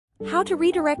How to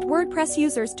redirect WordPress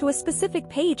users to a specific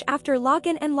page after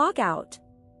login and logout.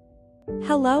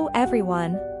 Hello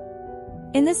everyone.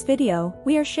 In this video,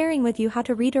 we are sharing with you how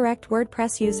to redirect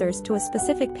WordPress users to a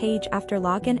specific page after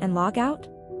login and logout.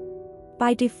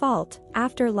 By default,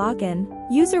 after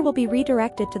login, user will be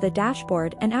redirected to the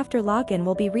dashboard, and after login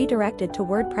will be redirected to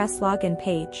WordPress login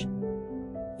page.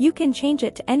 You can change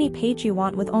it to any page you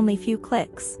want with only few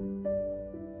clicks.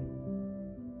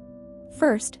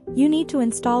 First, you need to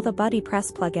install the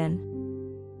BuddyPress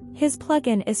plugin. His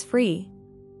plugin is free.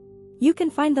 You can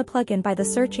find the plugin by the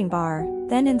searching bar,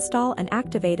 then install and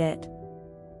activate it.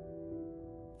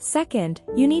 Second,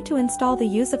 you need to install the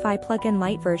Youzify plugin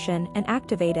Lite version and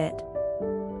activate it.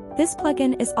 This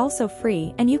plugin is also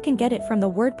free and you can get it from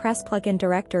the WordPress plugin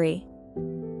directory.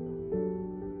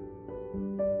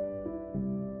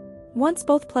 Once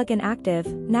both plugin active,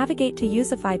 navigate to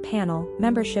Youzify panel,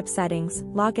 Membership Settings,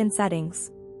 Login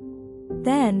Settings.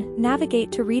 Then,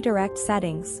 navigate to Redirect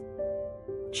Settings.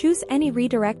 Choose any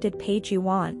redirected page you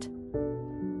want.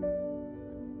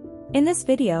 In this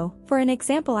video, for an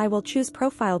example, I will choose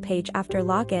Profile page after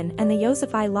login and the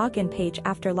Youzify login page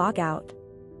after logout.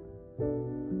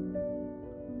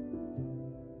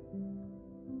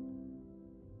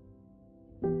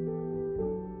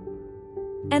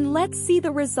 And let's see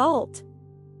the result.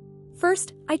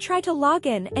 First, I try to log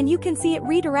in and you can see it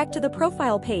redirect to the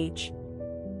profile page.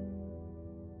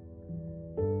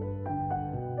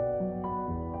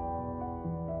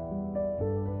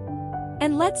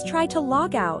 And let's try to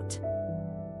log out.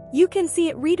 You can see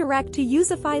it redirect to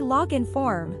Youzify login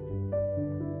form.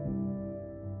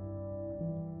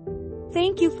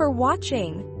 Thank you for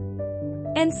watching.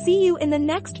 And see you in the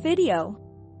next video.